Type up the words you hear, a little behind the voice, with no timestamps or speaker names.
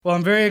Well,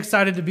 I'm very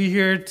excited to be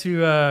here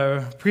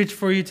to preach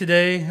for you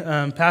today.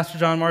 Pastor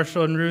John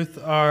Marshall and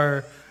Ruth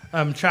are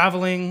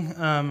traveling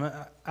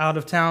out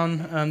of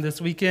town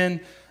this weekend.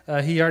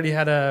 He already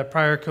had a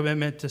prior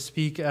commitment to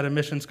speak at a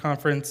missions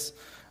conference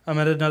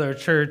at another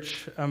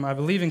church, I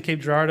believe in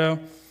Cape Girardeau.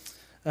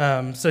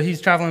 So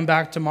he's traveling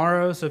back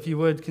tomorrow. So if you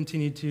would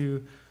continue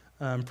to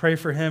pray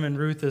for him and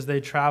Ruth as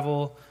they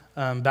travel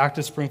back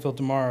to Springfield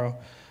tomorrow.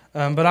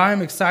 But I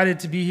am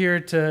excited to be here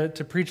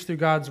to preach through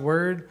God's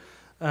word.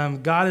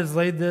 God has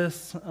laid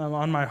this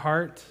on my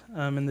heart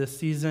in this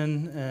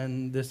season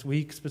and this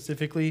week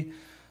specifically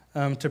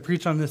to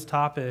preach on this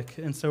topic.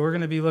 And so we're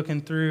going to be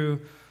looking through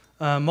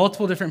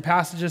multiple different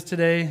passages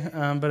today,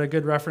 but a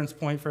good reference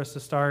point for us to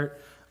start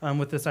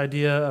with this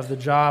idea of the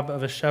job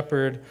of a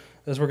shepherd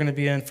is we're going to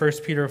be in 1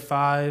 Peter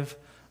 5,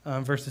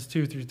 verses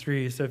 2 through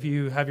 3. So if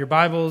you have your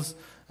Bibles,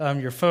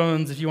 your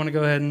phones, if you want to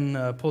go ahead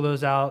and pull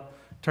those out,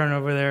 turn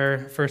over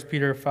there, 1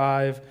 Peter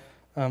 5,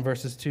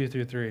 verses 2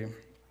 through 3.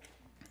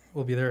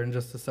 We'll be there in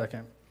just a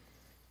second.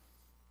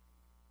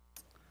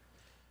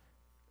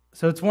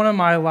 So it's one of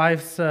my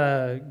life's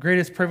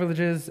greatest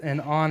privileges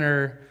and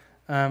honor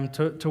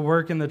to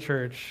work in the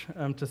church,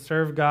 to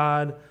serve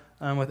God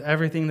with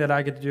everything that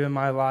I get to do in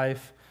my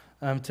life,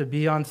 to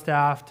be on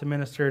staff, to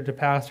minister, to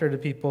pastor to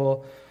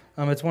people.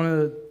 It's one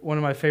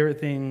of my favorite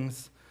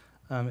things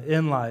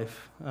in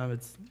life.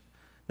 It's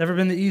never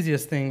been the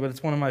easiest thing, but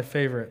it's one of my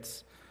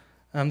favorites.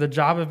 The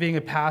job of being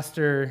a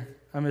pastor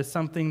is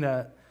something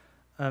that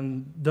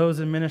those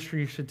in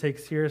ministry should take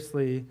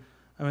seriously.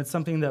 It's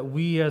something that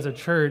we as a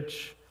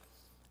church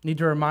need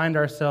to remind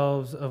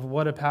ourselves of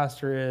what a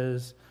pastor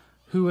is,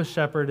 who a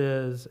shepherd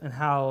is, and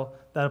how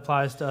that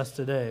applies to us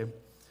today.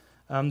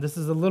 This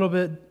is a little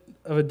bit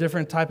of a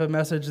different type of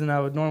message than I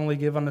would normally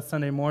give on a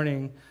Sunday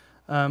morning,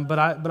 but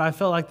I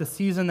felt like the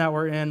season that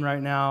we're in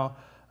right now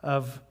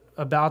of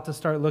about to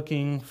start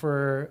looking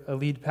for a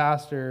lead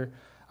pastor,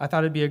 I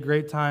thought it'd be a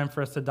great time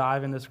for us to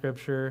dive into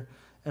Scripture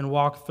and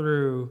walk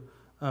through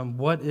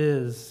what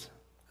is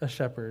a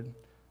shepherd?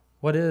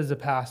 What is a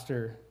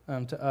pastor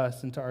to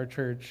us and to our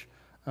church?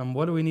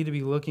 What do we need to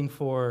be looking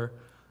for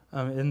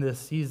in this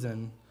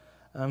season?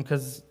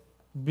 Because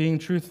being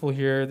truthful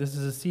here, this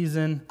is a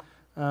season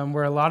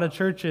where a lot of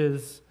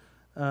churches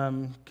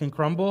can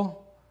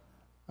crumble,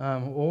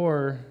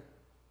 or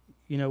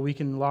we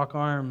can lock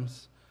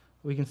arms,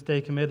 we can stay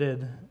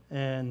committed,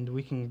 and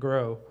we can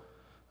grow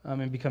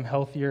and become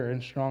healthier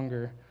and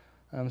stronger.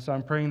 So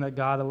I'm praying that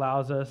God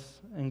allows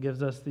us and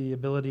gives us the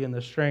ability and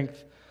the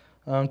strength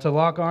to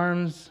lock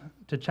arms,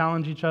 to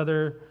challenge each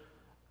other,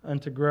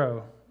 and to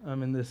grow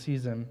in this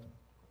season.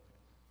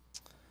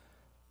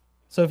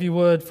 So if you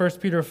would, 1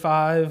 Peter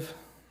 5,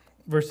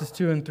 verses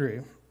 2 and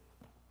 3.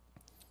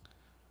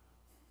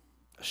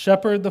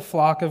 Shepherd the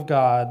flock of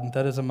God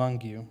that is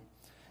among you,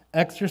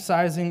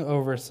 exercising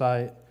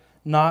oversight,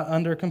 not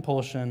under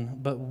compulsion,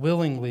 but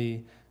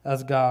willingly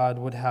as God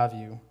would have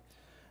you.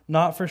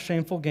 Not for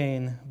shameful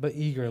gain, but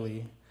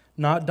eagerly,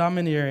 not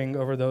domineering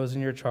over those in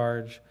your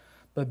charge,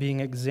 but being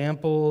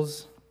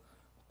examples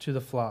to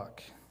the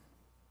flock.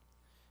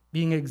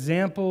 Being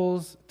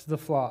examples to the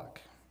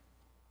flock.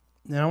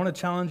 And I want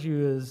to challenge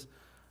you as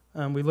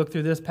we look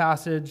through this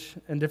passage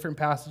and different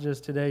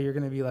passages today, you're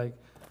going to be like,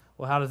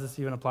 well, how does this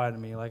even apply to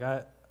me? Like,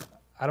 I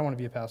don't want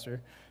to be a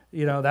pastor.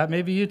 That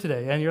may be you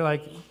today. And you're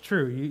like,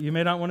 true, you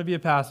may not want to be a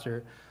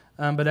pastor.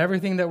 But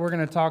everything that we're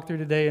going to talk through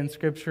today in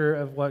Scripture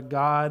of what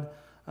God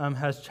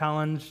has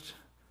challenged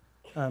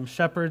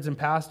shepherds and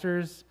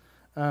pastors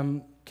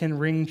can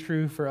ring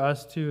true for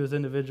us too as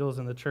individuals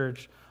in the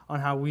church on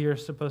how we are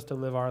supposed to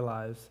live our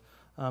lives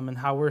and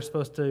how we're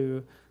supposed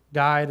to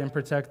guide and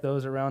protect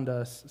those around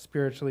us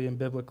spiritually and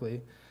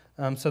biblically.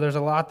 So there's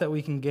a lot that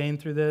we can gain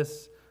through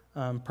this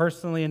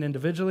personally and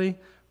individually,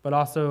 but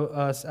also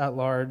us at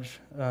large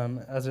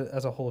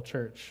as a whole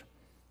church.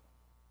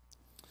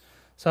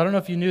 So I don't know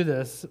if you knew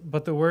this,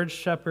 but the word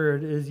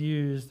shepherd is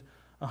used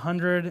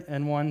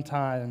 101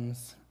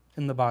 times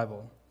in the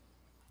Bible.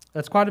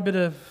 That's quite a bit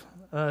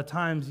of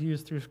times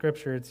used through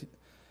Scripture.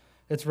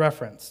 It's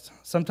referenced.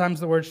 Sometimes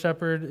the word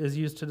shepherd is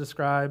used to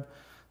describe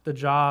the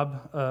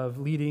job of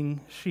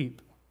leading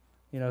sheep.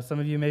 Some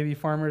of you may be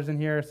farmers in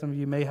here. Some of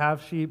you may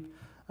have sheep.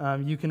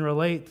 You can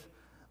relate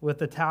with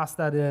the task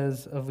that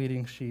is of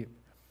leading sheep.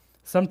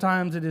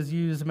 Sometimes it is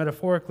used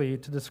metaphorically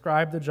to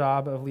describe the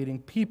job of leading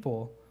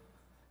people.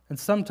 And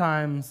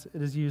sometimes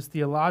it is used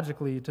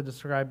theologically to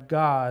describe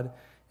God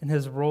in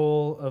his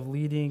role of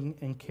leading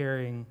and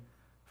caring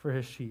for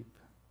his sheep.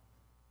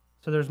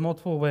 So there's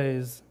multiple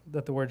ways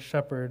that the word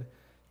shepherd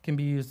can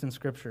be used in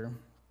Scripture.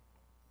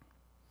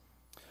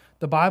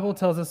 The Bible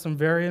tells us some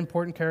very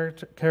important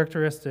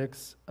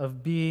characteristics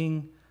of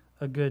being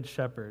a good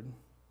shepherd.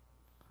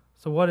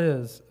 So what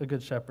is a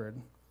good shepherd?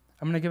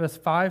 I'm going to give us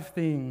 5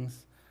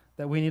 things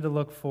that we need to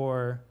look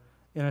for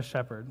in a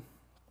shepherd.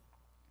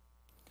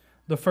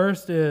 The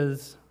first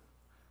is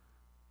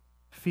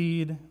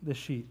feed the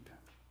sheep.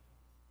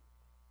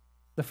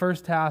 The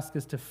first task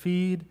is to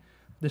feed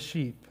the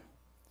sheep.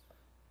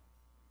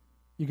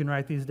 You can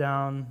write these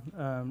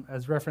down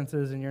as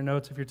references in your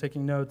notes if you're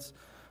taking notes.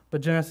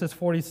 But Genesis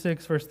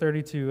 46, verse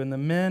 32, and the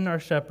men are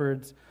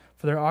shepherds,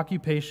 for their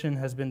occupation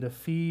has been to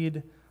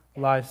feed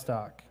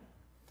livestock.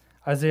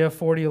 Isaiah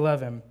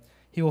 40:11,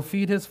 he will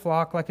feed his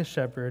flock like a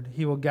shepherd.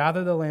 He will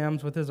gather the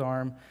lambs with his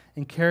arm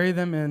and carry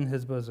them in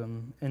his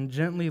bosom and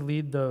gently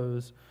lead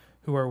those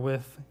who are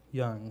with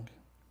young.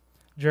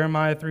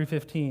 Jeremiah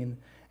 3:15,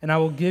 and I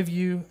will give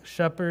you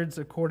shepherds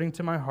according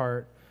to my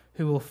heart,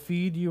 who will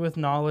feed you with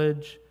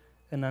knowledge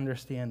and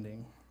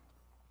understanding.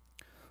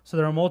 So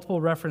there are multiple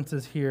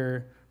references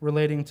here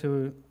relating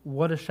to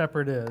what a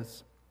shepherd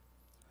is.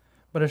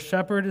 But a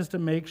shepherd is to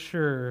make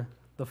sure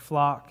the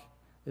flock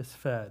is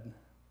fed.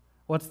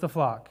 What's the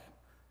flock?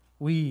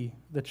 We,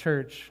 the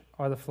church,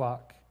 are the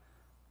flock.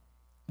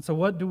 And so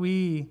what do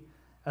we,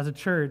 as a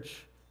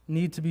church,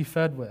 need to be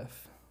fed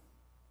with?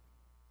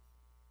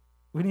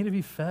 We need to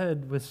be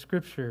fed with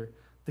Scripture,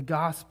 the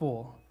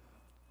gospel.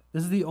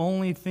 This is the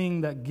only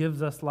thing that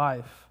gives us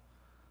life.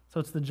 So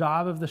it's the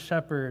job of the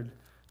shepherd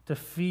to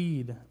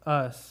feed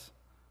us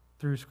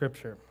through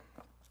Scripture.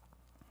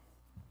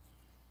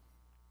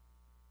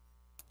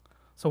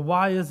 So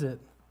why is it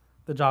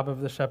the job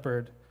of the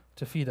shepherd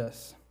to feed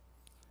us?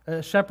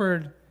 A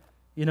shepherd,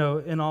 in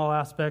all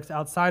aspects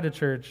outside of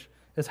church,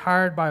 is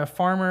hired by a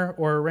farmer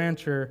or a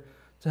rancher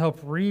to help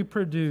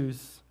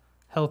reproduce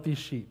healthy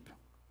sheep.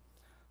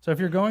 So if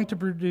you're going to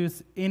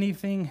produce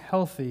anything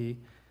healthy,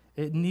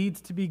 it needs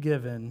to be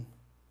given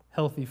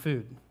healthy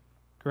food,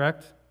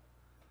 correct?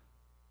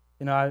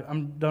 I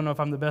don't know if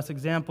I'm the best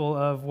example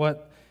of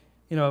what,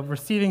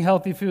 receiving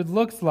healthy food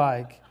looks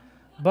like,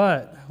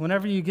 but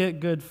whenever you get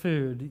good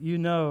food, you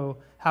know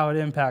how it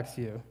impacts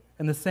you.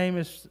 And the same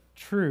is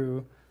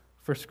true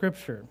for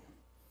Scripture.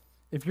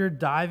 If you're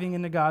diving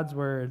into God's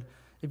Word,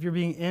 if you're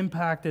being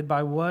impacted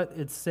by what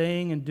it's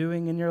saying and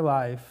doing in your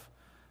life,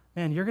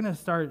 man, you're going to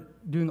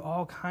start doing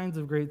all kinds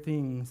of great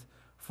things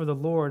for the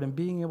Lord and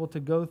being able to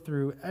go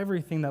through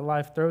everything that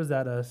life throws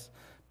at us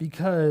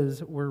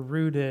because we're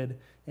rooted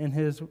in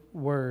His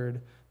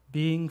Word,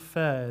 being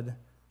fed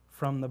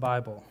from the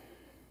Bible.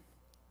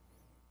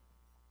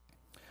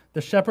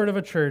 The shepherd of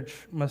a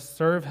church must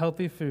serve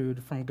healthy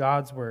food from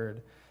God's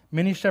Word.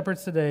 Many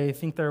shepherds today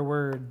think their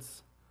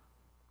words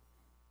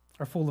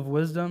are full of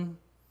wisdom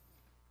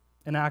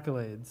and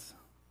accolades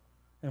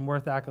and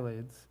worth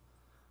accolades.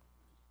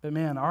 But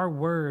man, our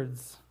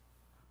words,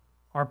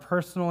 our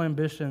personal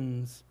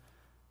ambitions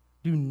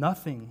do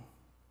nothing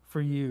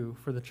for you,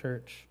 for the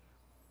church.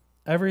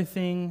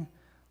 Everything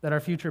that our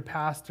future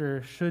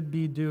pastor should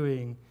be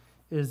doing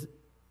is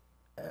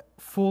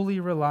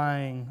fully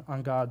relying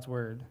on God's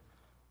Word.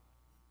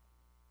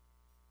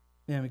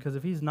 Man, because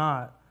if he's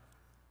not,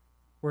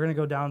 we're going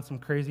to go down some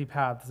crazy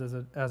paths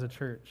as a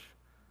church.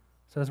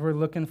 So as we're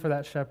looking for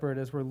that shepherd,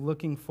 as we're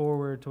looking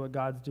forward to what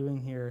God's doing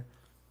here,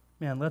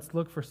 man, let's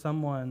look for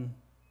someone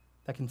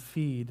that can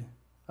feed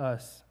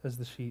us as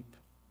the sheep.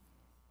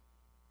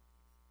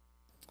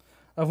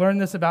 I've learned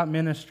this about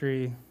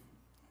ministry.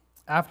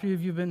 After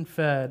you've been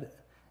fed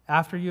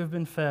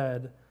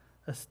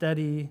a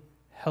steady,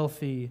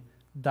 healthy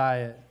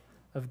diet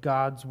of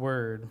God's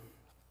Word,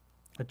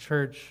 a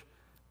church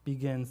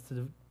begins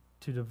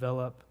to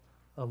develop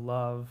a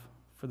love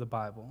for the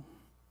Bible.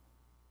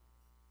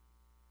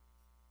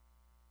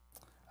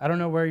 I don't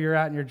know where you're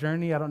at in your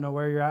journey. I don't know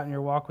where you're at in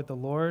your walk with the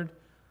Lord.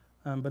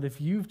 But if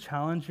you've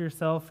challenged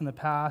yourself in the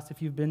past,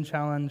 if you've been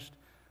challenged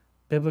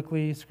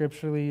biblically,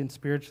 scripturally, and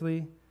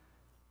spiritually,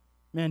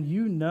 man,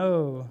 you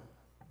know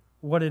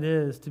what it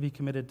is to be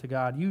committed to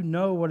God. You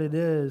know what it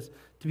is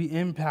to be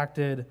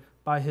impacted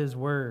by His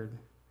Word.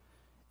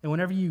 And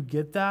whenever you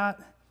get that,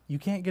 you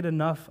can't get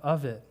enough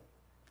of it.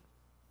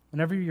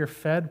 Whenever you're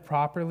fed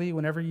properly,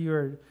 whenever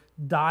you're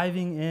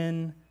diving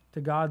in to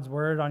God's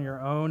Word on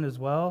your own as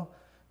well,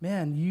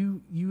 man,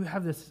 you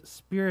have this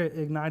Spirit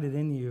ignited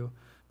in you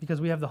because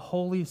we have the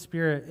Holy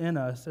Spirit in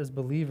us as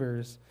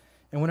believers.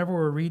 And whenever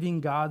we're reading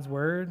God's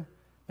Word,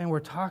 man, we're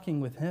talking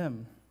with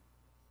Him.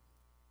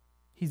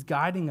 He's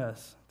guiding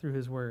us through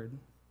His Word.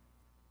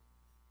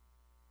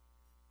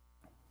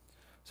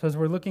 So as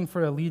we're looking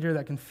for a leader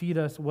that can feed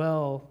us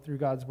well through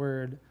God's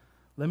Word,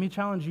 let me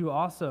challenge you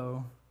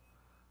also.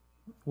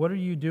 What are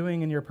you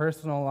doing in your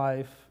personal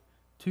life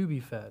to be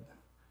fed?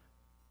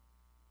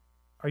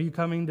 Are you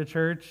coming to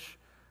church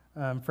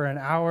for an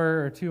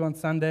hour or two on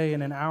Sunday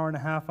and an hour and a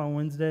half on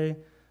Wednesday,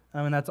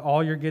 and that's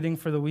all you're getting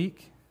for the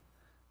week?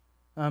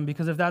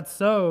 Because if that's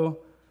so,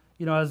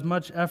 as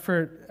much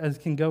effort as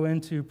can go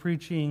into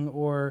preaching,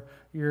 or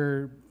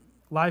your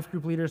life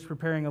group leaders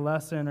preparing a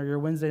lesson, or your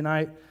Wednesday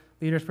night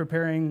leaders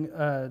preparing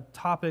a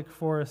topic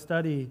for a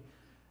study,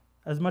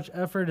 as much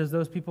effort as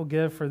those people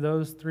give for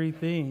those three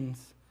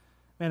things,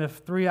 man, if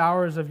 3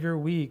 hours of your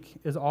week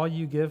is all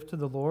you give to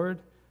the Lord,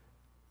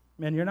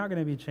 man, you're not going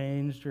to be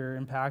changed or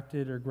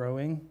impacted or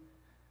growing.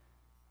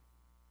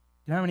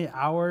 You know how many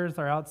hours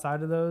are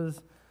outside of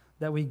those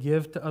that we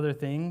give to other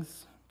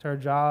things, to our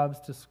jobs,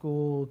 to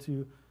school,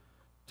 to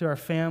our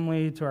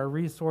family, to our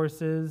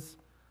resources,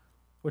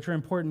 which are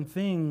important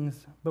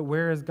things, but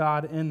where is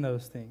God in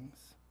those things?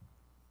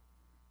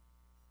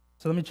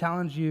 So let me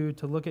challenge you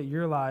to look at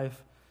your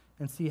life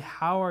and see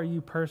how are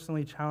you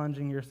personally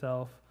challenging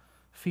yourself,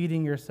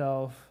 feeding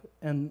yourself,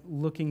 and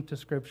looking to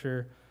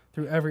Scripture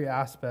through every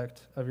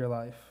aspect of your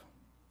life.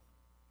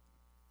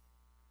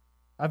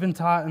 I've been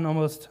taught in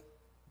almost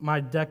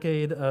my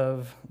decade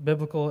of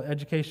biblical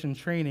education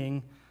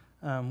training,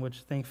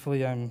 which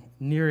thankfully I'm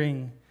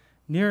nearing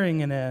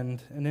an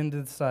end, an end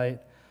in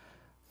sight.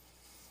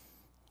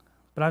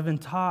 But I've been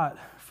taught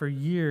for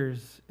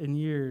years and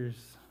years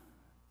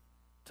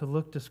to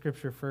look to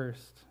Scripture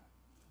first.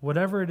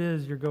 Whatever it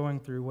is you're going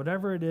through,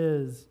 whatever it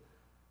is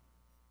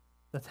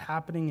that's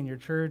happening in your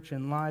church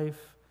and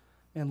life,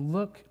 and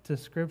look to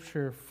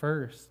Scripture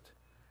first.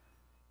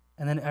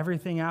 And then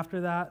everything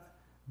after that,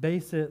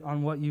 base it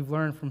on what you've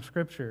learned from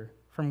Scripture,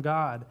 from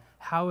God.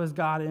 How is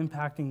God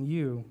impacting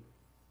you?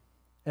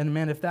 And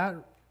man, if that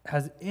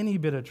has any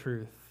bit of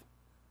truth,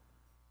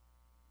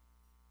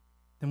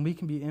 then we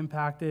can be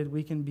impacted,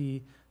 we can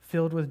be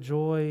filled with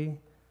joy,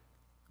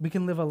 we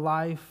can live a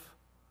life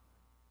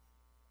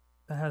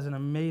that has an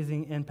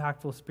amazing,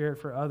 impactful spirit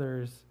for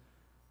others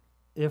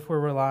if we're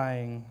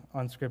relying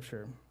on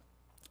Scripture.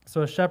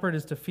 So a shepherd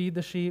is to feed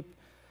the sheep,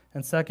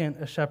 and second,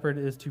 a shepherd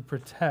is to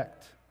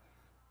protect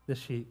the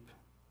sheep.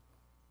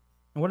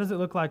 And what does it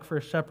look like for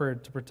a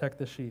shepherd to protect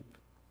the sheep?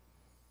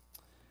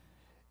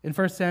 In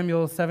 1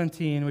 Samuel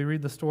 17, we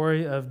read the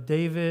story of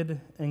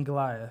David and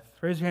Goliath.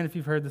 Raise your hand if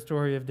you've heard the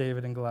story of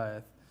David and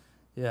Goliath.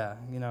 Yeah,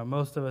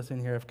 most of us in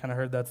here have kind of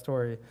heard that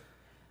story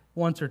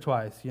once or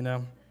twice,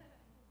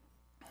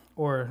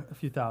 or a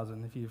few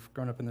thousand if you've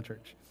grown up in the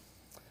church.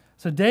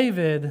 So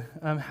David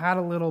had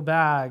a little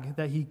bag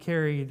that he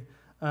carried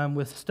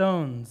with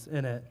stones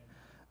in it.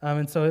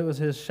 And so it was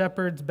his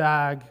shepherd's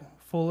bag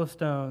full of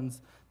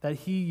stones that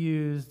he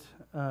used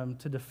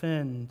to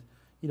defend,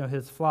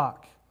 his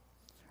flock.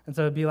 And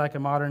so it'd be like a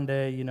modern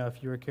day,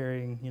 if you were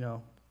carrying,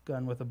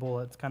 gun with a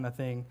bullets kind of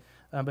thing.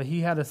 But he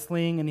had a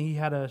sling and he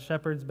had a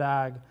shepherd's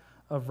bag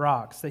of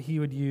rocks that he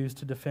would use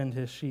to defend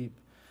his sheep.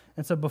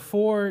 And so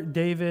before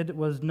David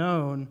was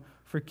known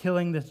for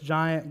killing this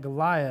giant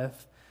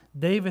Goliath,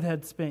 David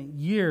had spent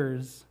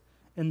years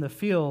in the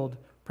field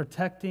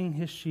protecting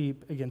his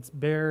sheep against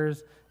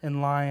bears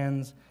and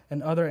lions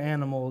and other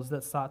animals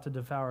that sought to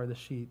devour the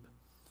sheep.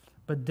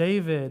 But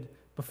David,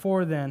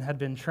 before then, had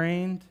been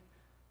trained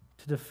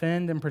to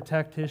defend and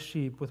protect his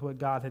sheep with what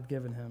God had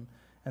given him.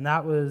 And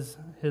that was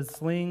his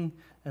sling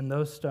and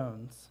those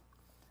stones.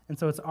 And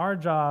so it's our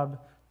job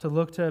to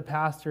look to a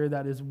pastor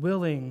that is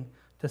willing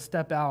to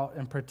step out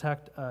and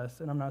protect us.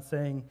 And I'm not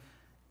saying,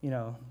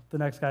 the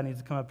next guy needs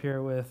to come up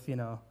here with,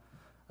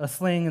 a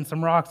sling and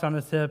some rocks on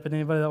his hip, and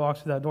anybody that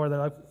walks through that door, they're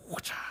like,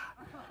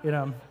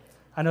 whoosh-ah.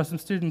 I know some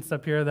students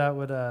up here that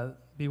would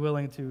be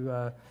willing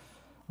to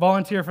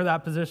volunteer for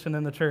that position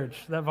in the church,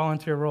 that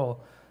volunteer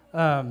role.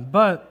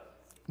 But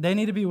they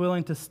need to be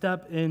willing to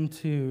step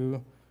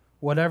into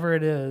whatever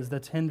it is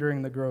that's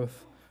hindering the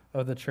growth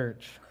of the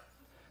church.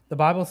 The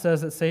Bible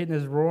says that Satan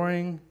is a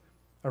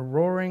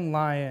roaring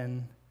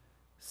lion,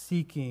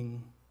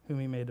 seeking whom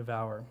he may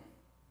devour.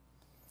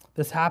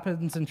 This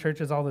happens in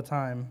churches all the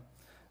time.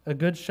 A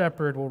good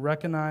shepherd will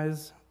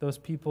recognize those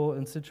people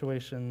and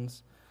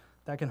situations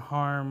that can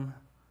harm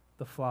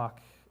the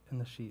flock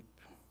and the sheep.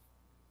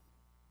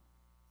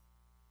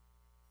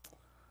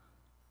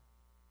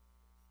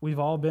 We've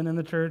all been in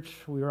the church.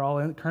 We are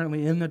all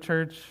currently in the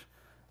church.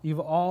 You've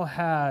all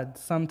had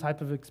some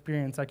type of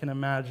experience, I can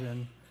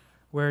imagine,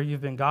 where you've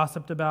been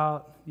gossiped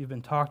about, you've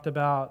been talked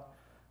about,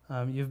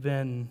 you've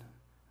been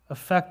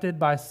affected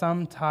by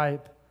some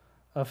type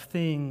of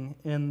thing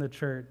in the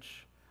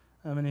church.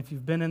 And if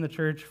you've been in the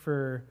church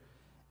for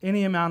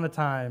any amount of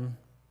time,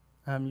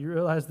 you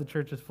realize the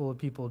church is full of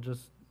people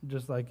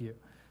just like you.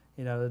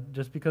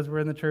 Just because we're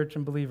in the church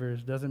and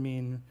believers doesn't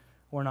mean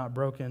we're not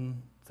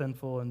broken,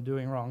 sinful, and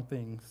doing wrong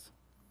things.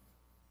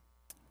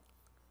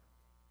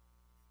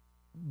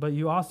 But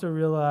you also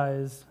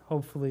realize,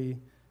 hopefully,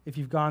 if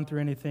you've gone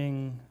through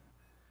anything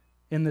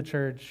in the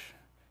church,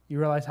 you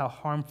realize how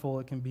harmful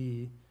it can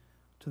be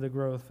to the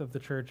growth of the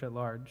church at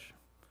large,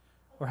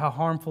 or how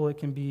harmful it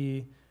can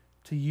be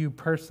to you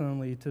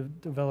personally to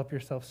develop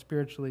yourself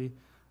spiritually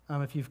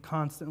if you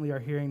constantly are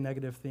hearing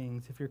negative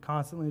things, if you're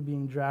constantly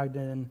being dragged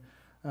in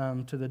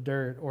to the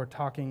dirt or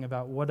talking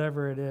about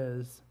whatever it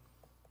is.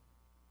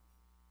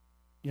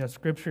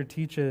 Scripture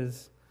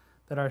teaches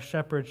that our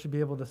shepherd should be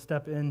able to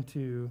step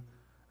into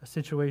a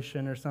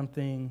situation or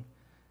something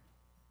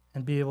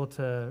and be able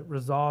to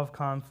resolve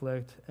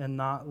conflict and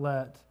not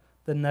let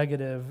the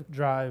negative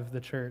drive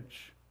the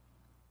church.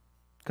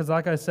 Because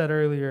like I said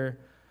earlier,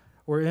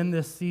 we're in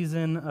this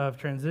season of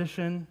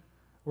transition.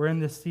 We're in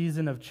this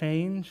season of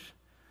change.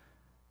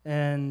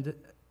 And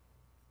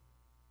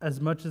as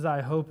much as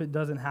I hope it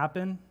doesn't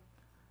happen,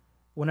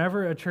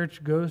 whenever a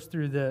church goes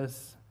through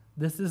this,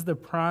 this is the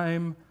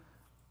prime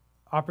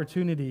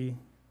opportunity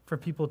for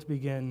people to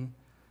begin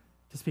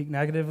to speak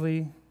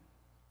negatively,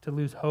 to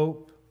lose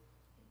hope,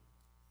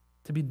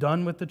 to be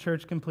done with the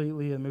church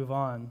completely and move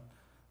on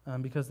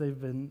because they've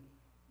been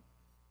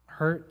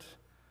hurt,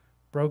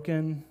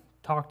 broken,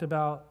 talked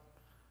about,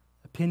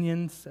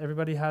 opinions.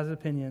 Everybody has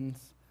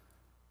opinions.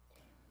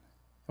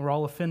 And we're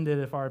all offended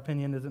if our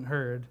opinion isn't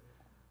heard.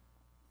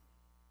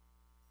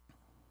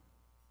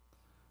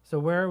 So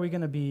where are we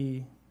going to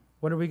be?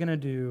 What are we going to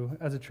do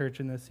as a church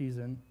in this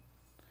season?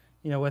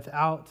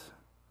 Without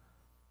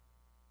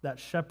that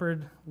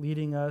shepherd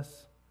leading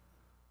us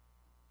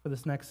for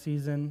this next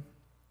season,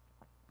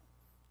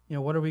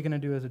 what are we going to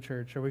do as a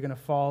church? Are we going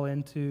to fall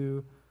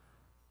into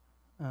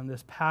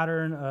this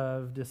pattern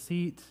of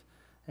deceit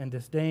and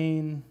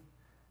disdain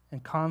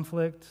and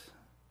conflict?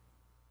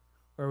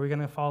 Or are we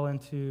going to fall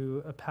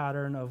into a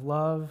pattern of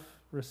love,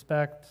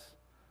 respect,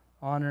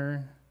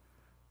 honor,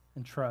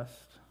 and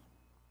trust?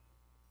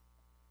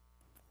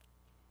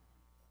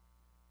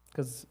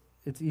 Because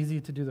it's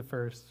easy to do the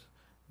first,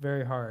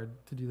 very hard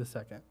to do the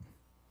second.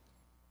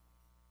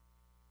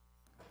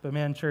 But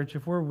man, church,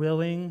 if we're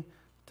willing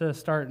to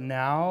start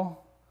now,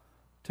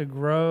 to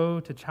grow,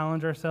 to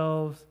challenge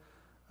ourselves,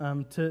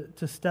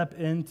 to step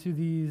into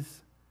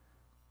these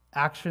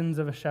actions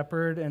of a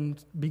shepherd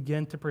and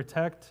begin to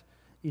protect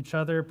each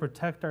other,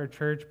 protect our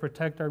church,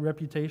 protect our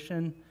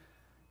reputation,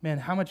 man,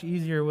 how much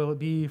easier will it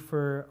be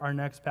for our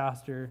next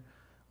pastor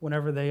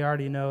whenever they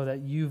already know that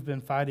you've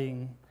been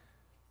fighting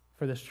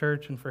for this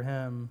church and for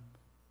him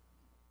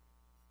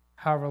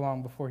however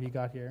long before he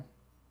got here.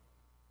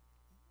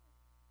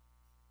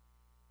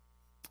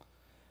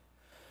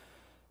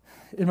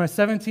 In my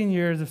 17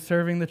 years of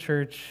serving the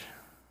church,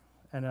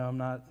 I know I'm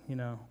not,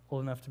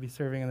 old enough to be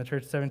serving in the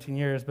church 17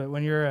 years, but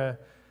when you're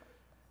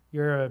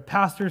a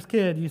pastor's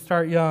kid, you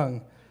start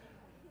young.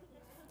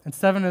 And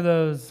 7 of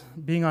those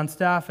being on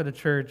staff at a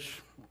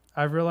church,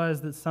 I've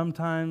realized that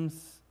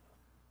sometimes,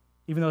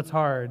 even though it's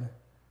hard,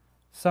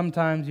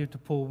 sometimes you have to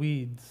pull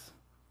weeds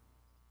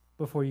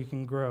before you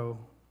can grow,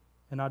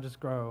 and not just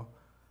grow,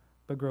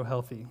 but grow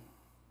healthy.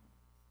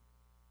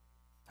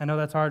 I know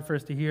that's hard for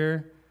us to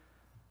hear.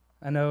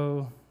 I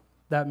know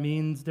that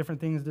means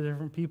different things to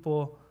different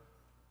people,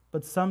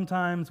 but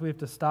sometimes we have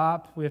to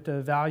stop, we have to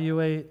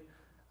evaluate,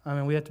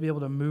 and we have to be able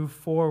to move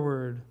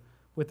forward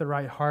with the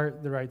right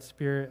heart, the right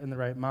spirit, and the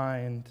right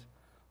mind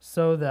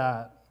so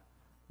that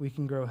we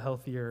can grow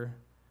healthier,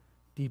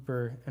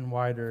 deeper, and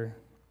wider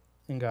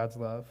in God's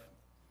love.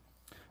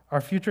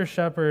 Our future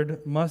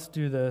shepherd must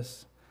do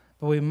this,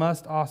 but we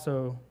must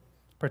also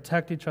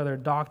protect each other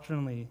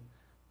doctrinally,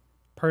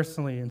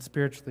 personally, and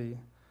spiritually.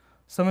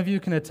 Some of you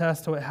can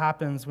attest to what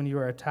happens when you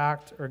are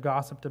attacked or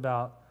gossiped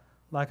about,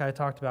 like I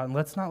talked about, and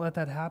let's not let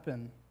that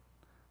happen.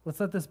 Let's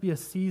let this be a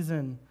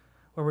season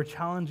where we're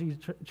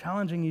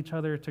challenging each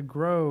other to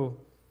grow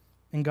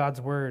in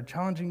God's word,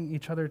 challenging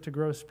each other to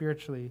grow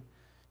spiritually,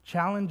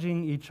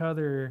 challenging each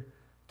other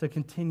to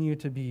continue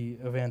to be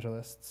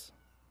evangelists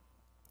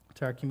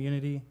to our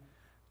community,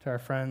 to our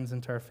friends,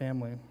 and to our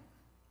family.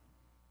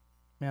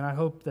 Man, I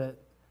hope that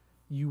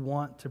you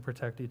want to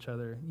protect each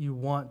other. You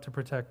want to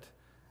protect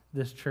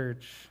this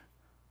church.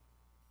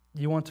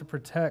 You want to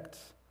protect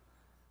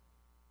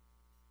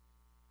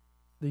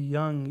the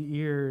young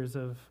ears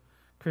of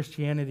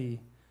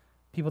Christianity,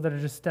 people that are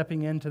just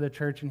stepping into the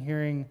church and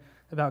hearing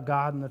about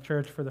God and the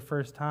church for the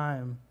first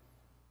time.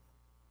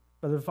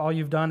 But if all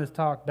you've done is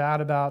talk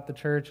bad about the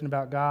church and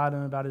about God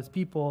and about his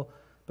people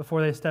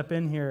before they step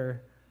in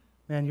here,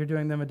 man, you're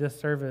doing them a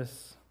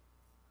disservice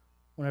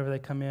whenever they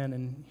come in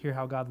and hear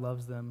how God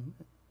loves them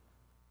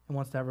and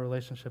wants to have a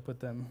relationship with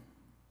them.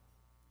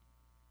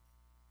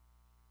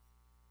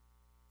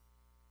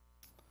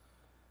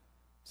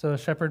 So a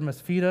shepherd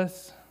must feed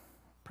us,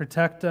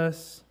 protect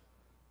us,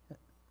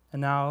 and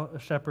now a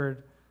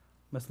shepherd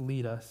must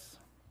lead us.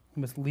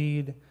 He must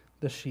lead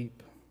the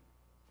sheep.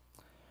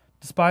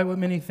 Despite what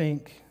many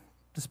think,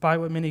 despite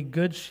what many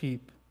good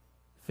sheep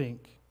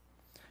think,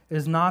 it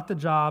is not the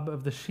job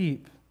of the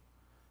sheep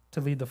to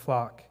lead the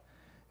flock.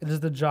 It is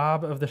the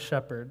job of the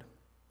shepherd.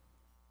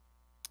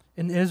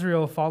 In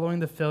Israel, following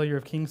the failure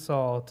of King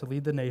Saul to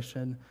lead the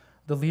nation,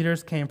 the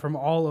leaders came from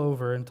all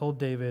over and told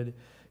David,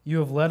 "You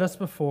have led us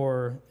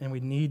before, and we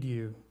need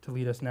you to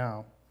lead us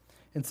now."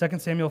 In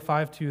 2 Samuel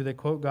 5:2, they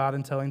quote God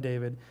in telling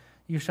David,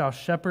 "You shall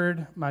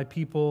shepherd my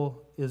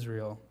people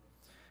Israel."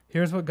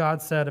 Here's what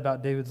God said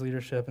about David's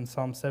leadership in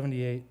Psalm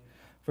 78,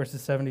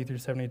 verses 70 through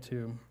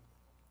 72.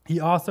 "He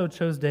also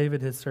chose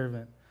David his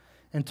servant,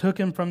 and took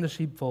him from the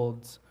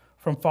sheepfolds,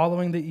 from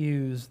following the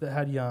ewes that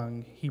had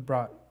young, he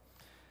brought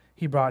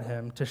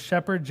him, to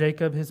shepherd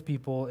Jacob his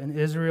people, and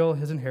Israel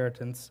his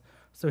inheritance.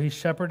 So he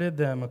shepherded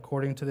them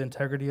according to the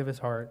integrity of his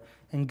heart,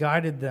 and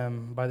guided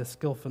them by the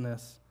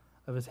skillfulness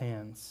of his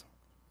hands."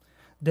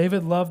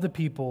 David loved the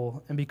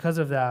people, and because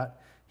of that,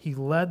 he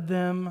led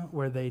them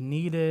where they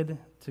needed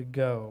to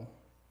go.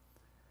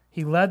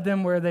 He led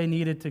them where they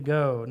needed to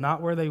go,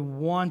 not where they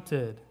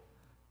wanted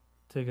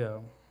to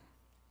go.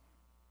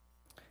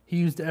 He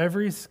used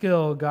every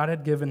skill God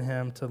had given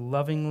him to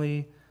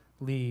lovingly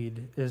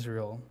lead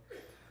Israel.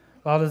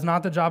 While it is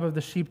not the job of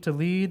the sheep to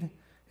lead,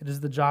 it is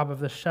the job of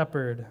the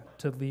shepherd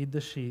to lead the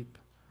sheep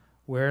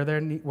where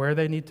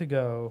they need to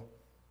go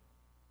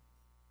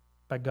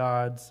by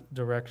God's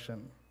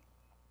direction.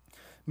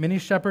 Many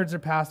shepherds or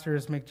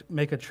pastors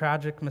make a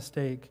tragic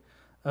mistake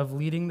of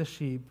leading the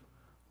sheep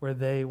where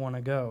they want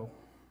to go.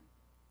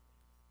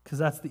 Because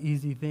that's the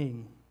easy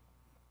thing.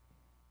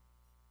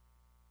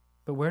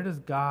 But where does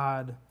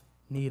God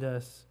need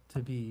us to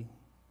be?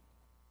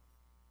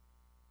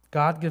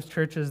 God gives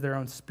churches their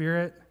own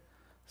spirit,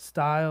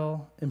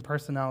 style, and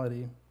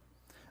personality.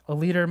 A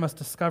leader must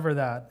discover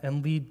that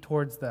and lead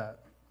towards that,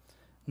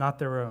 not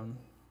their own.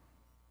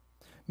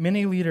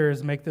 Many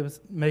leaders make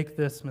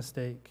this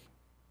mistake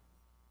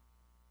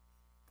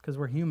because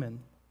we're human.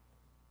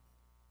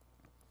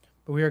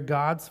 But we are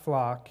God's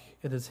flock.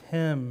 It is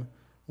Him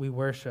we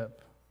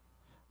worship,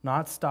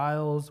 not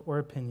styles or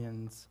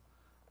opinions,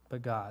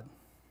 but God.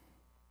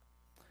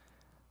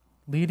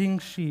 Leading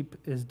sheep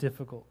is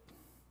difficult,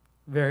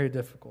 very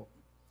difficult.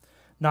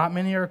 Not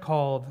many are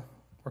called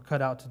or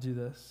cut out to do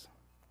this.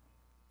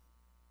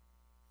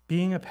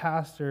 Being a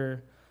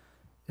pastor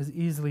is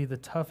easily the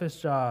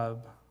toughest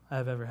job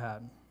I've ever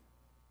had.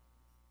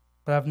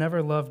 But I've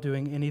never loved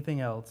doing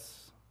anything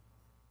else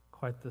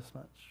quite this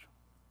much.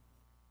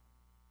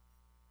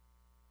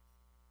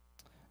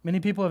 Many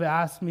people have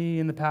asked me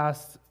in the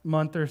past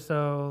month or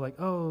so, like,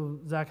 oh,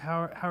 Zach,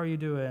 how are you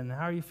doing?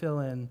 How are you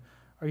feeling?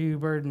 Are you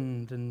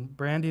burdened? And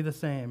Brandy the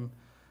same,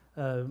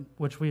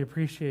 which we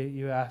appreciate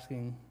you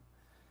asking.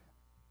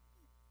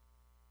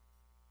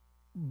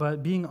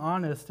 But being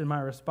honest in my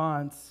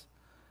response,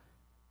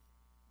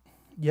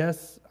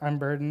 yes, I'm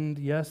burdened.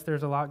 Yes,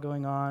 there's a lot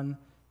going on.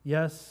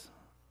 Yes,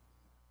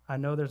 I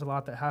know there's a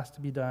lot that has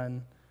to be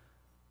done.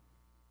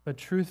 But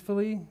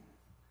truthfully,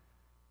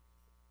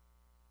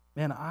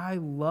 man, I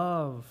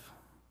love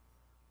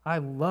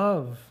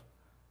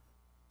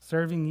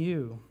serving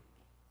you.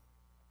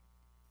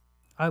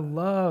 I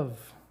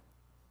love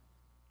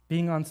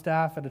being on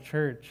staff at a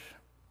church.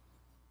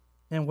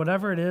 And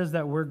whatever it is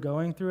that we're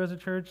going through as a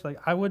church, like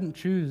I wouldn't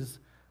choose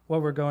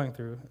what we're going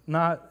through.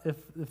 Not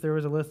if there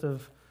was a list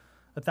of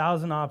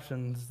 1,000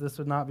 options, this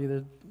would not be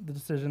the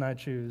decision I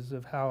choose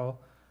of how,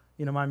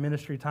 my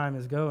ministry time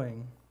is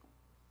going.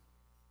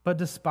 But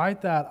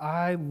despite that,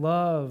 I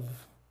love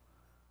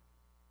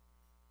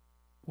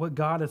what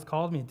God has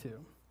called me to.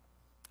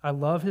 I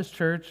love His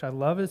church. I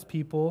love His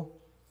people.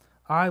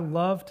 I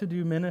love to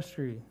do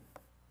ministry.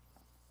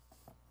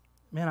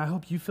 Man, I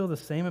hope you feel the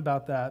same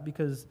about that,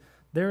 because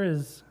there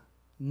is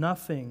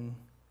nothing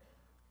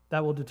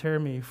that will deter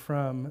me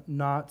from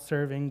not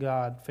serving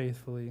God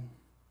faithfully.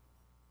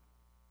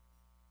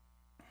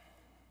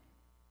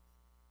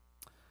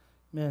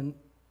 Man,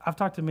 I've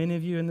talked to many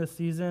of you in this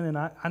season, and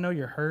I know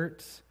you're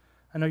hurt.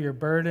 I know you're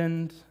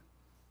burdened.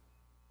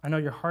 I know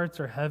your hearts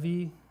are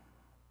heavy.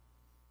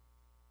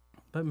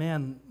 But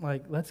man,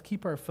 let's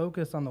keep our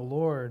focus on the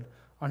Lord,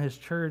 on His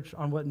church,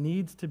 on what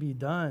needs to be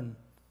done.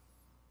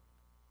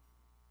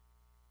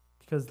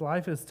 Because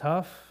life is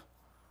tough,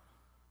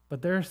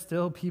 but there are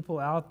still people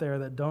out there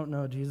that don't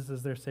know Jesus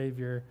as their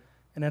Savior,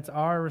 and it's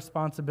our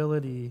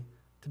responsibility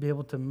to be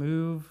able to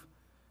move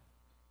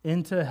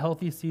into a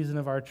healthy season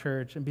of our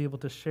church and be able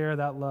to share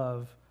that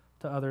love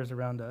to others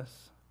around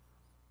us.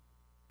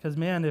 Because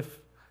man,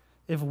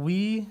 if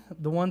we,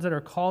 the ones that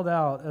are called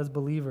out as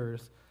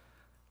believers,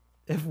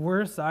 if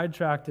we're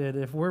sidetracked,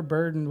 if we're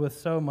burdened with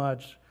so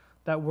much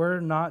that we're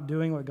not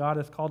doing what God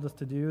has called us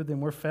to do,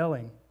 then we're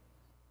failing.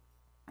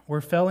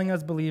 We're failing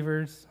as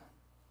believers.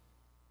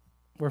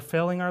 We're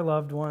failing our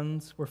loved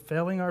ones. We're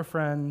failing our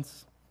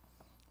friends.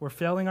 We're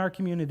failing our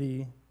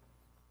community.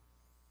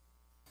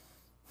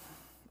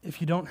 If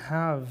you don't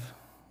have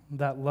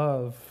that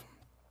love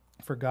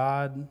for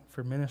God,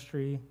 for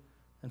ministry,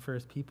 and for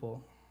His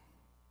people.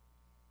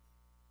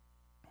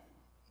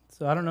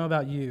 So I don't know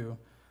about you,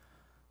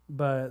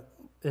 but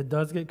it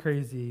does get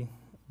crazy.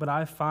 But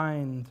I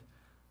find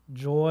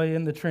joy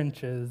in the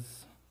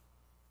trenches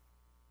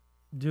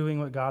doing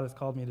what God has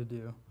called me to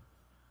do.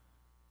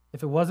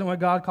 If it wasn't what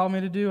God called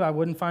me to do, I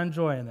wouldn't find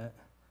joy in it.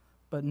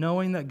 But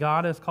knowing that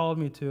God has called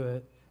me to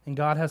it, and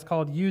God has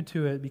called you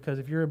to it, because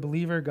if you're a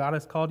believer, God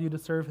has called you to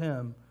serve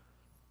Him,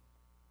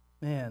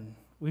 man,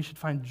 we should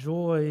find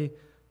joy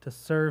to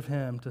serve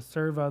Him, to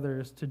serve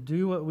others, to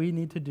do what we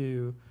need to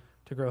do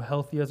to grow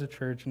healthy as a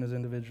church and as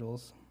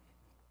individuals.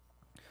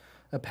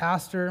 A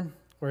pastor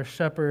or a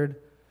shepherd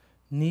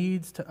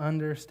needs to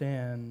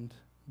understand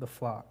the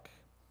flock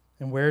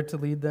and where to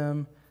lead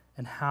them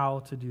and how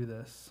to do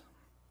this.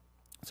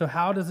 So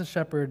how does a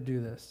shepherd do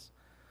this?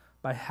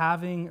 By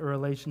having a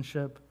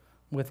relationship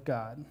with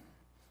God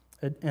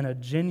and a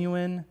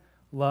genuine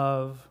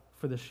love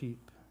for the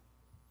sheep.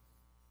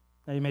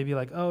 Now you may be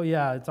like, oh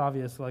yeah, it's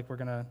obvious, we're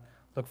going to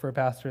look for a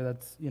pastor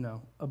that's,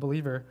 a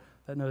believer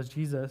that knows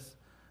Jesus.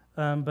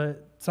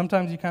 But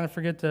sometimes you kind of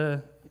forget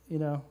to,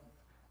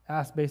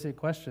 ask basic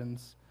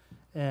questions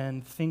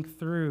and think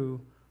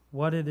through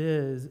what it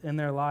is in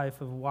their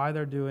life of why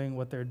they're doing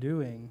what they're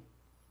doing.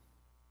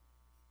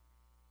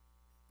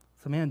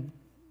 So man,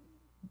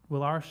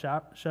 will our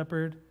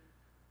shepherd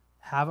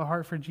have a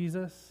heart for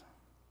Jesus?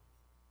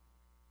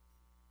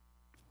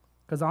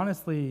 Because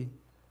honestly,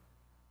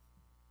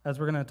 as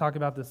we're going to talk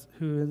about this,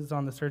 who is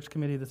on the search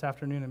committee this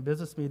afternoon and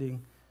business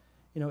meeting,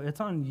 it's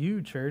on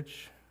you,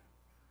 church,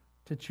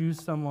 to choose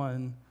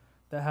someone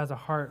that has a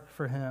heart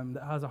for him,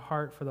 that has a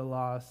heart for the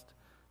lost,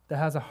 that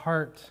has a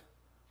heart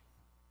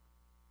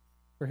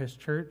for his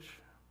church.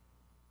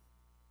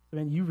 I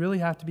mean, you really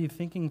have to be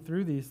thinking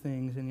through these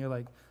things, and you're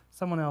like,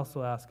 someone else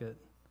will ask it.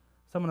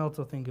 Someone else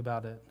will think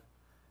about it.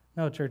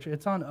 No, church,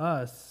 it's on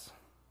us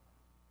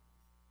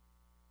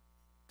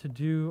to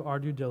do our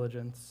due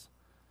diligence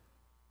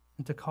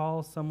and to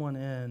call someone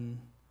in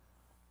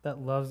that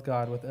loves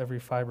God with every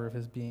fiber of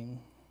his being.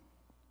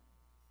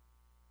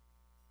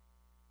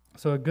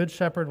 So a good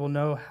shepherd will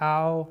know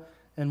how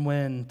and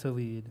when to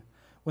lead.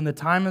 When the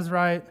time is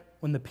right,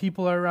 when the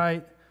people are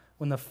right,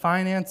 when the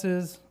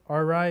finances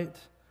are right,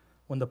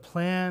 when the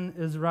plan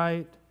is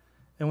right,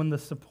 and when the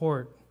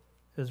support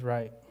is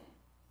right.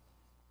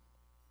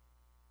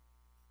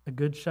 A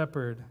good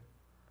shepherd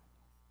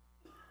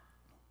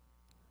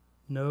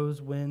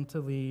knows when to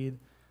lead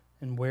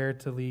and where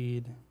to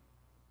lead.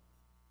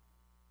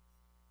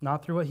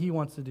 Not through what he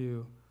wants to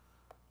do,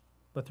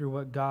 but through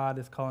what God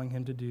is calling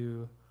him to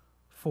do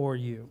for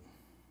you.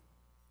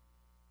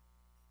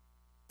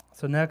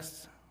 So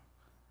next,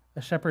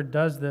 a shepherd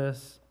does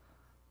this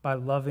by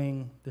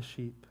loving the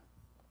sheep.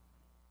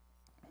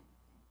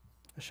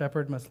 A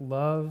shepherd must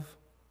love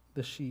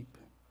the sheep.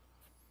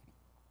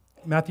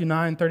 Matthew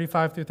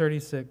 9:35 through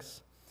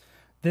 36.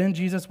 Then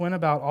Jesus went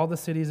about all the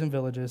cities and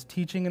villages,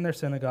 teaching in their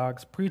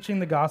synagogues, preaching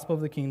the gospel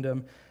of the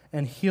kingdom,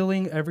 and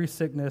healing every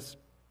sickness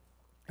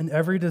and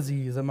every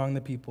disease among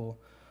the people.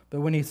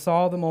 But when he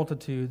saw the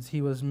multitudes,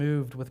 he was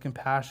moved with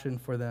compassion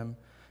for them,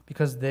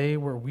 because they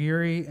were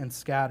weary and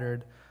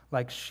scattered,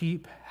 like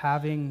sheep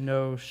having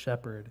no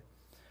shepherd.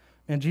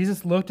 And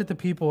Jesus looked at the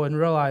people and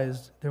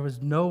realized there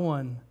was no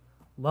one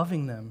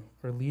loving them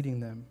or leading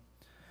them.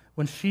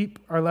 When sheep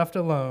are left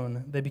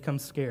alone, they become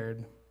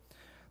scared.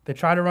 They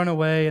try to run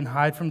away and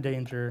hide from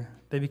danger.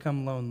 They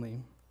become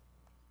lonely.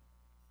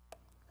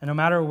 And no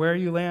matter where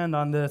you land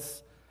on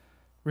this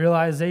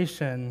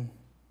realization,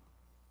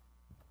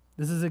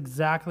 this is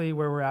exactly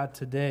where we're at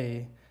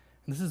today.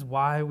 And this is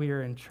why we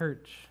are in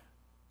church.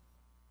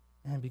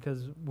 And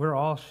because we're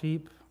all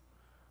sheep,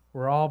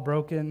 we're all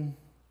broken,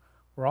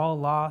 we're all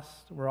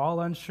lost, we're all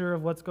unsure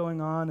of what's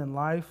going on in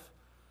life.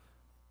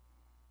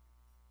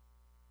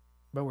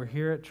 But we're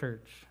here at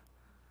church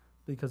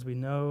because we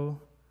know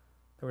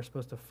that we're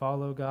supposed to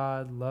follow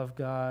God, love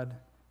God,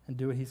 and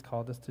do what he's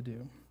called us to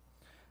do.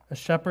 A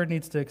shepherd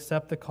needs to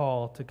accept the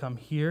call to come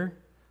here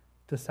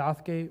to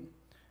Southgate,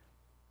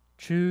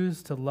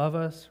 choose to love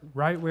us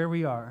right where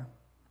we are.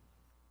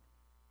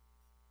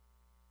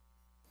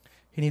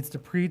 He needs to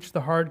preach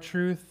the hard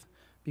truth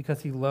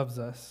because he loves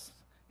us.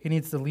 He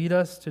needs to lead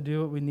us to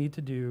do what we need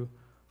to do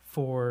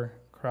for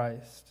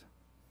Christ.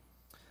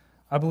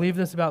 I believe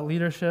this about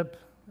leadership,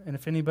 and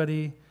if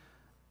anybody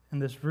in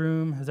this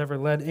room has ever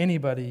led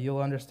anybody,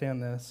 you'll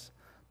understand this.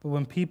 But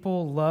when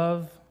people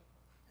love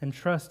and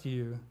trust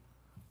you,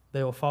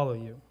 they will follow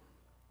you.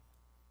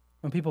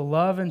 When people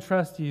love and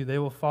trust you, they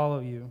will follow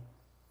you.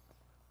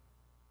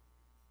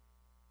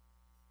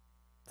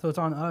 So it's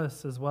on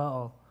us as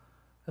well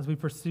as we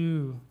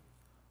pursue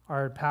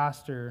our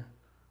pastor,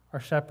 our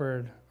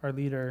shepherd, our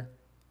leader,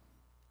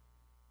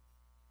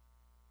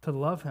 to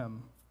love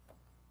him,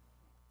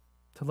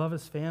 to love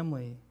his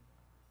family,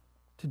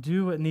 to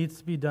do what needs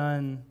to be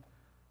done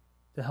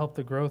to help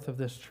the growth of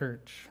this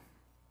church.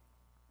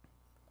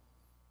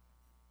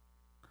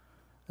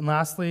 And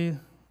lastly,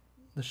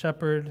 the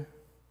shepherd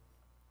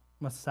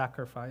must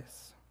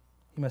sacrifice.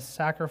 He must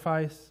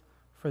sacrifice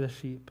for the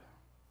sheep.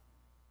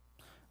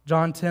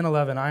 John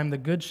 10:11, I am the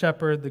good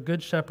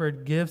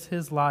shepherd gives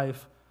his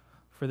life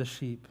for the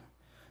sheep.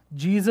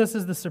 Jesus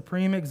is the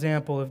supreme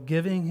example of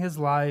giving his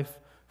life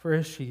for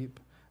his sheep.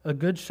 A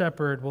good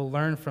shepherd will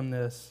learn from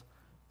this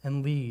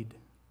and lead,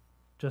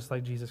 just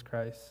like Jesus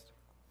Christ.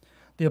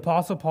 The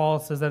Apostle Paul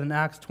says that in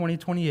Acts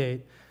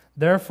 20:28,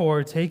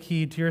 therefore take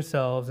heed to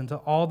yourselves and to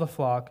all the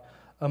flock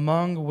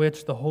among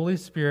which the Holy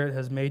Spirit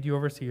has made you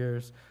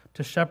overseers,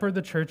 to shepherd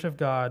the church of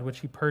God, which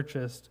he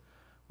purchased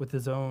with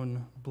his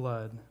own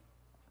blood.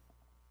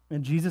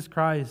 And Jesus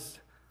Christ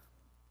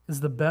is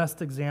the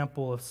best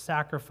example of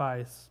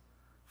sacrifice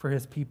for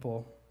his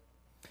people.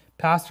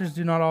 Pastors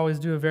do not always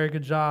do a very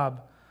good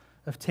job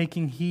of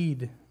taking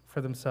heed for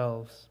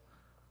themselves.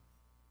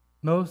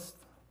 Most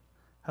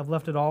have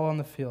left it all on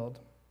the field.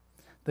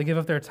 They give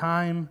up their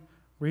time,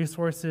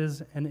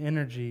 resources, and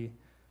energy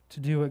to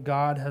do what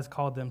God has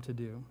called them to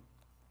do.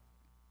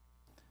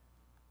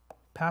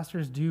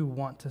 Pastors do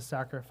want to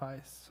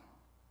sacrifice.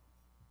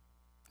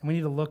 And we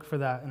need to look for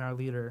that in our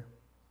leader.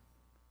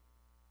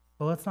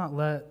 But let's not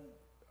let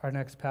our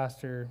next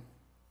pastor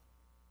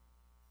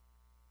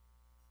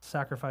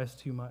sacrifice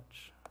too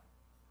much.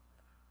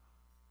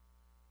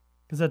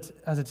 Because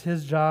as it's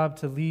his job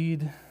to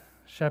lead,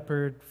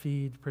 shepherd,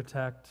 feed,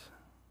 protect,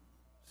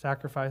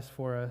 sacrifice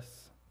for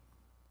us,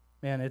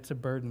 man, it's a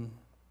burden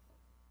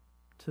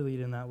to lead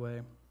in that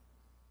way.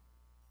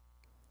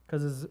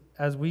 Because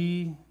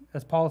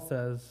as Paul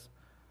says,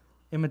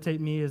 imitate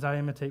me as I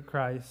imitate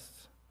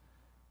Christ.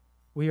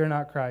 We are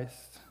not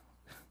Christ.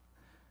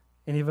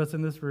 Any of us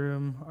in this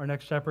room, our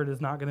next shepherd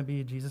is not going to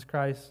be Jesus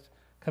Christ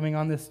coming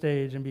on this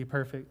stage and be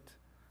perfect.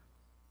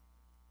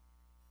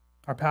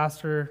 Our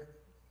pastor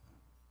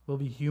will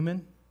be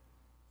human.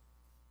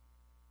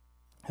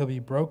 He'll be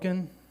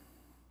broken.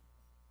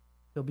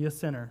 He'll be a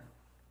sinner.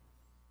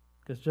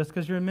 Because just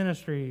because you're in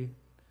ministry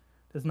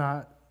does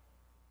not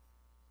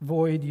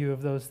void you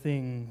of those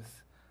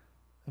things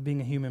of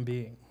being a human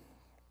being.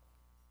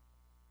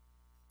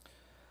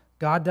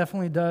 God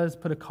definitely does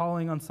put a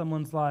calling on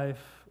someone's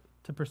life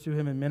to pursue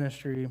him in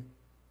ministry,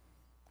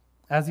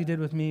 as he did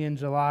with me in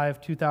July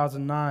of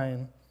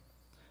 2009.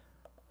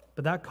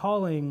 But that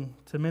calling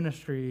to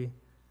ministry,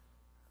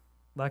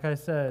 like I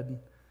said,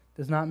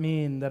 does not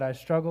mean that I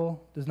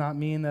struggle, does not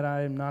mean that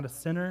I am not a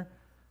sinner,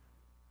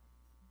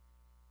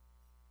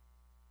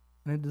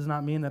 and it does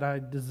not mean that I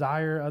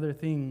desire other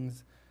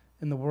things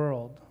in the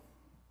world.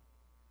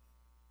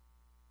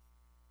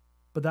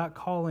 But that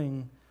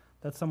calling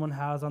that someone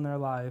has on their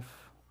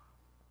life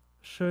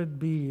should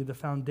be the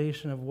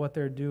foundation of what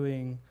they're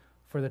doing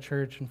for the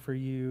church and for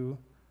you.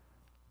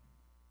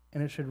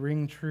 And it should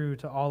ring true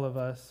to all of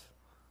us.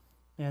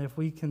 And if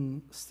we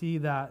can see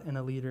that in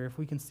a leader, if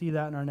we can see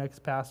that in our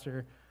next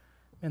pastor,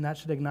 and that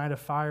should ignite a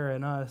fire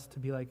in us to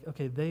be like,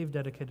 okay, they've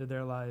dedicated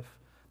their life.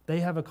 They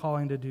have a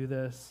calling to do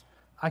this.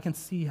 I can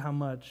see how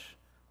much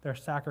they're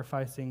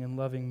sacrificing and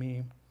loving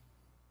me.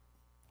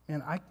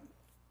 And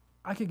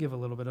I could give a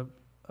little bit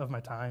of my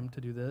time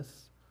to do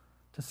this,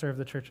 to serve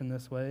the church in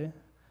this way.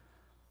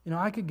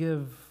 I could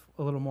give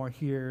a little more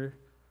here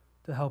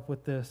to help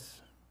with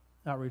this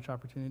outreach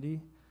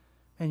opportunity.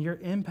 And you're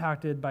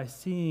impacted by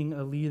seeing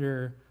a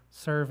leader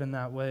serve in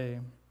that way,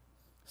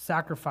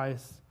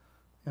 sacrifice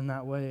in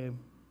that way.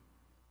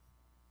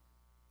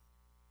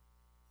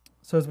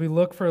 So as we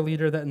look for a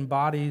leader that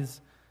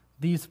embodies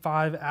these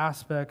 5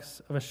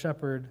 aspects of a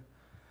shepherd,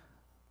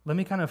 let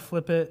me kind of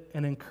flip it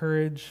and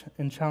encourage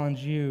and challenge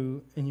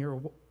you in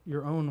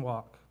your own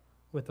walk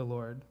with the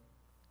Lord.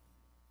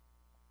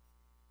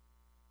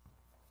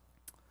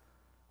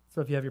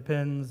 So if you have your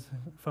pens,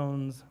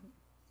 phones,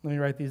 let me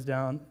write these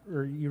down,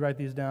 or you write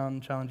these down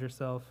and challenge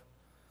yourself.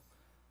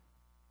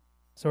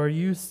 So are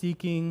you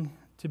seeking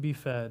to be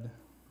fed?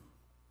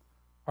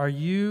 Are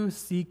you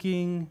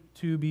seeking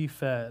to be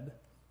fed?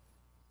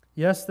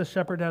 Yes, the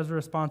shepherd has a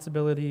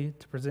responsibility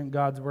to present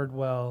God's word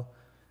well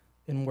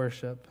in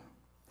worship.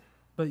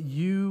 But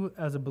you,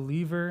 as a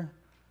believer,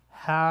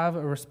 have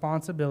a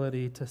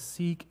responsibility to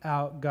seek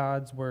out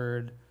God's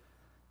word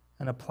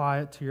and apply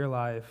it to your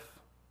life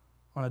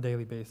on a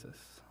daily basis.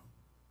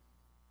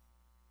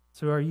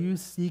 So are you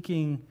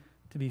seeking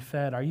to be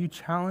fed? Are you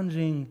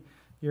challenging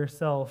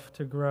yourself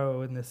to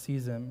grow in this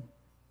season?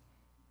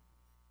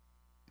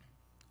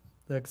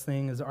 The next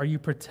thing is, are you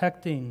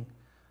protecting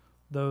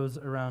those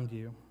around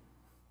you?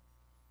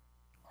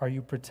 Are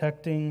you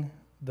protecting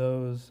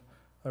those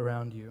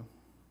around you?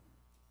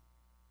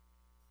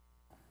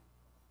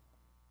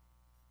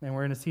 And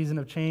we're in a season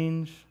of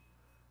change,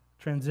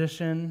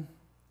 transition.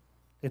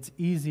 It's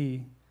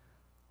easy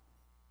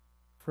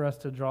for us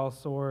to draw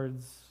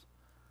swords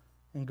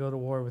and go to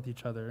war with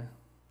each other.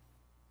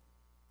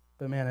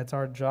 But man, it's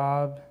our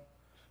job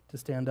to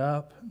stand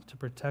up, to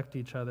protect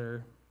each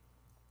other,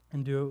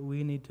 and do what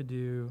we need to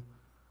do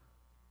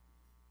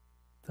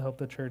to help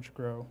the church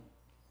grow.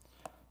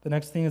 The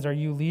next thing is, are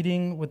you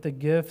leading with the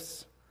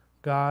gifts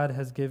God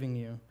has given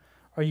you?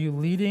 Are you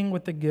leading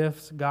with the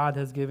gifts God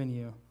has given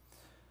you?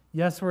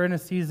 Yes, we're in a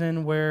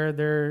season where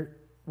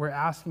we're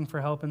asking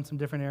for help in some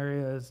different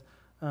areas.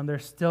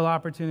 There's still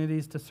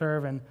opportunities to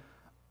serve in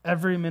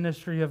every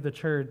ministry of the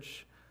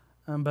church.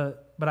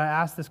 But I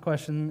ask this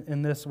question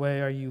in this way: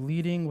 are you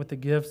leading with the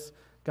gifts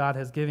God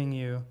has given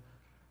you?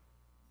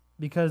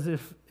 Because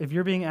if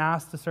you're being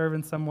asked to serve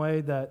in some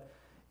way that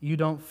you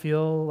don't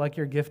feel like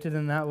you're gifted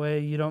in that way,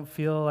 you don't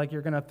feel like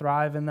you're going to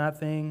thrive in that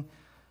thing,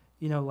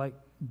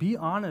 be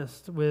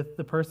honest with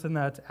the person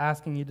that's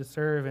asking you to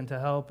serve and to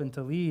help and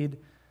to lead.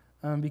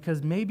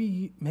 Because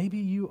maybe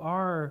you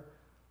are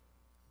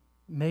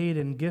made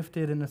and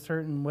gifted in a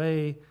certain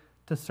way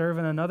to serve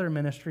in another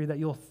ministry that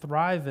you'll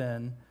thrive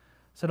in.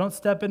 So don't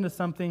step into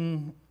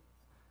something,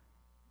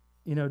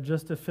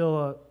 just to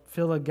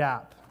fill a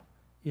gap,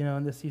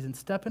 in this season.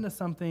 Step into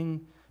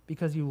something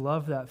because you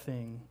love that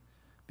thing,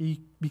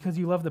 because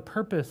you love the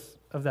purpose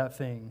of that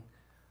thing.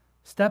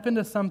 Step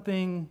into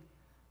something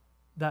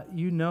that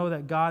you know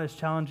that God is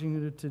challenging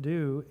you to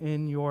do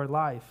in your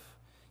life.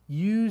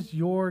 Use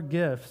your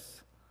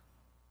gifts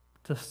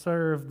to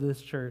serve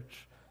this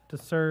church, to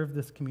serve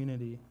this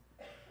community.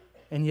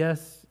 And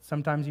yes,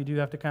 sometimes you do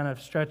have to kind of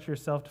stretch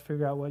yourself to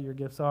figure out what your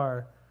gifts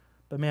are.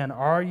 But man,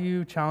 are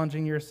you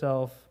challenging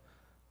yourself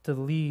to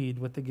lead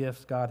with the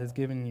gifts God has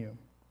given you?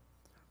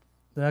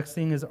 The next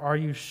thing is, are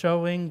you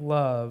showing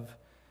love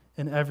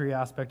in every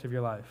aspect of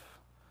your life?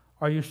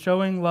 Are you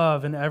showing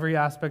love in every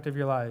aspect of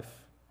your life?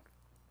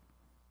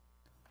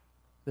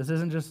 This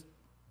isn't just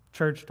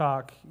church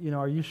talk.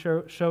 Are you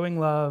showing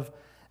love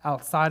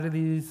outside of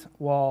these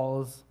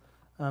walls,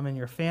 in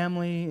your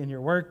family, in your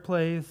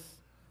workplace,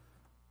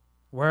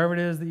 wherever it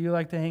is that you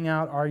like to hang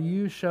out? Are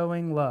you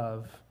showing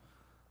love?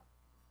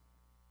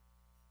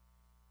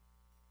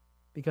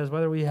 Because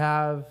whether we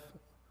have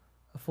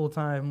a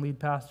full-time lead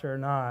pastor or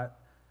not,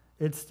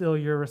 it's still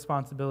your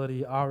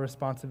responsibility, our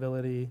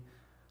responsibility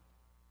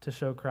to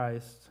show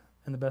Christ.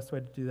 And the best way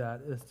to do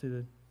that is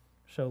to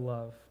show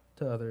love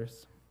to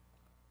others.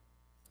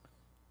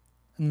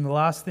 And the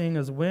last thing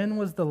is, when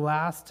was the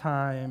last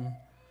time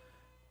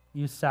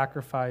you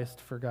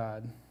sacrificed for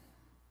God?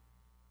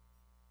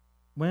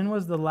 When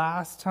was the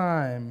last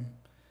time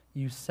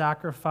you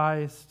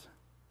sacrificed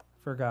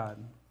for God?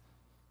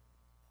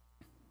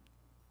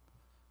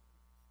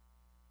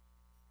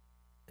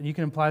 And you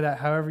can apply that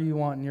however you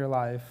want in your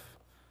life.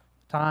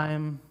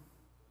 Time,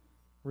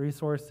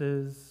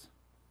 resources,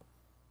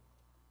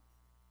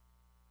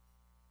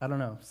 I don't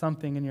know,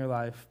 something in your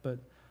life. But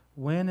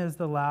when is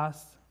the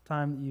last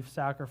time that you've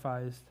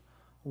sacrificed?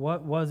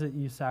 What was it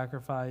you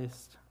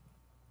sacrificed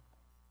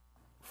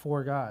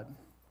for God,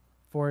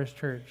 for His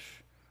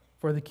church,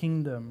 for the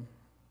kingdom?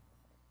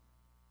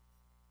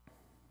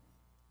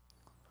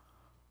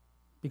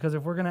 Because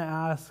if we're going to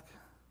ask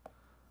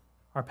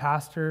our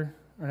pastor,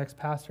 our next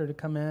pastor, to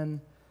come in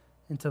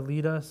and to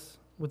lead us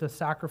with a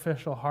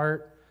sacrificial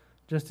heart,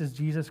 just as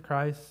Jesus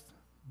Christ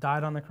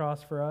died on the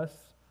cross for us,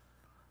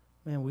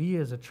 man, we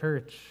as a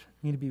church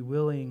need to be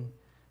willing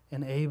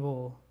and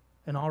able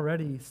and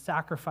already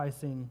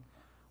sacrificing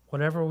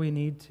whatever we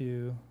need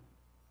to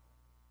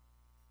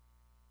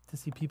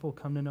see people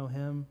come to know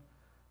Him,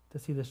 to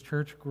see this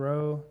church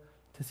grow,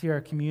 to see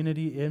our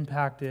community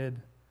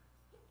impacted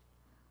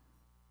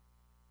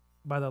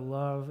by the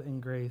love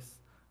and grace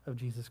of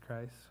Jesus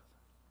Christ.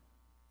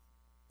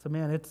 So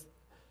man, it's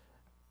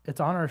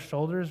on our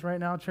shoulders right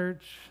now,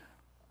 church.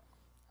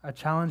 I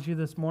challenge you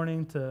this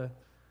morning to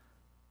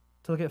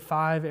look at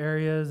 5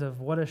 areas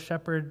of what a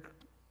shepherd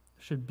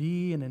should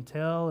be and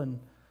entail and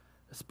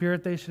the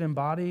spirit they should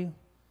embody.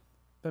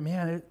 But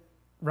man,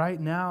 right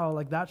now,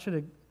 like that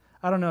should,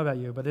 I don't know about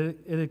you, but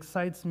it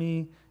excites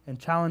me and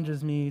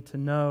challenges me to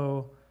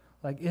know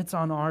like it's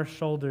on our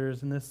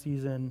shoulders in this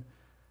season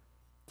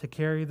to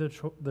carry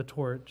the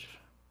torch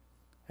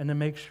and to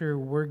make sure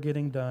we're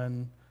getting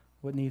done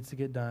what needs to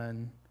get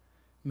done,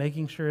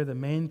 making sure the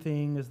main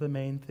thing is the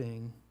main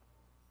thing.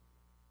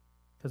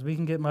 Because we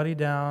can get muddied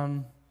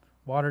down,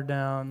 watered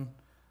down,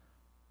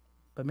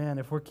 but man,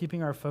 if we're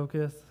keeping our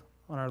focus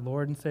on our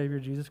Lord and Savior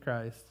Jesus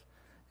Christ,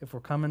 if we're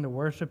coming to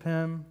worship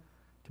Him,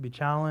 to be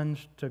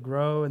challenged, to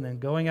grow, and then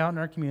going out in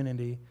our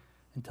community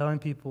and telling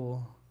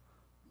people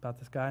about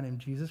this guy named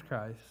Jesus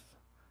Christ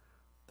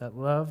that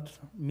loved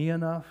me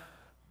enough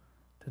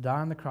to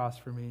die on the cross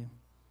for me,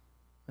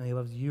 and He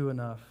loves you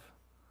enough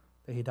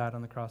that He died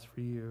on the cross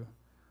for you.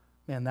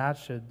 Man, that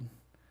should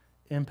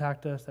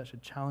impact us, that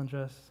should challenge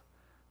us,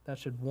 that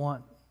should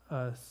want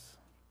us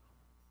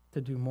to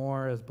do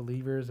more as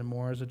believers and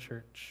more as a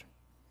church.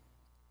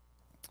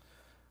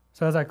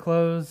 So as I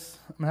close,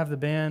 I'm going to have the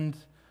band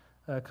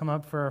come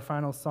up for our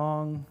final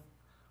song.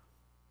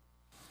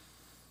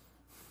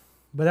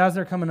 But as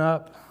they're coming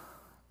up,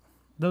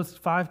 those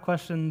 5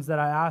 questions that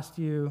I asked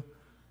you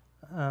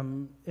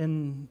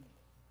in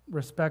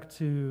respect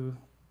to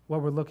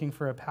what we're looking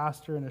for a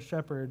pastor and a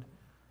shepherd,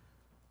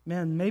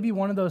 man, maybe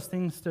one of those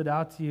things stood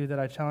out to you that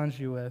I challenged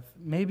you with.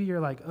 Maybe you're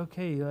like,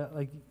 okay,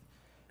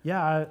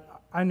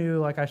 I knew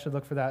like I should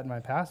look for that in my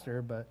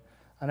pastor, but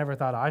I never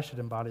thought I should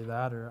embody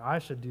that or I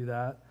should do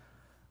that.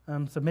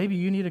 So maybe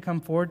you need to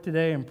come forward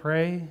today and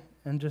pray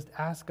and just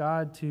ask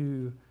God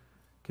to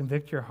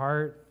convict your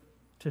heart,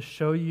 to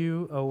show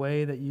you a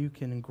way that you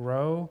can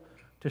grow,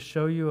 to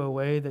show you a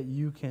way that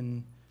you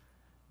can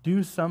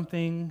do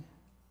something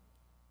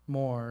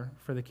more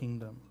for the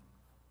kingdom.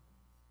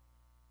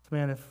 So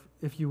man,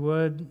 if you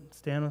would,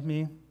 stand with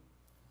me.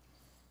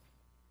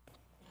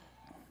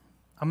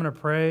 I'm going to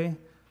pray, and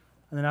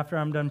then after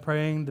I'm done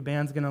praying, the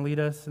band's going to lead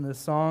us in this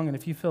song. And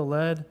if you feel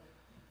led,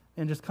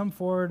 and just come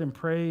forward and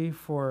pray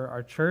for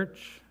our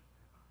church,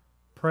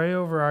 pray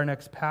over our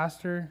next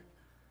pastor,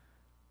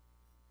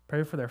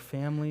 pray for their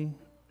family,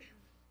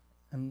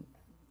 and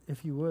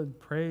if you would,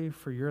 pray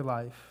for your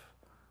life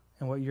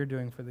and what you're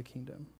doing for the kingdom.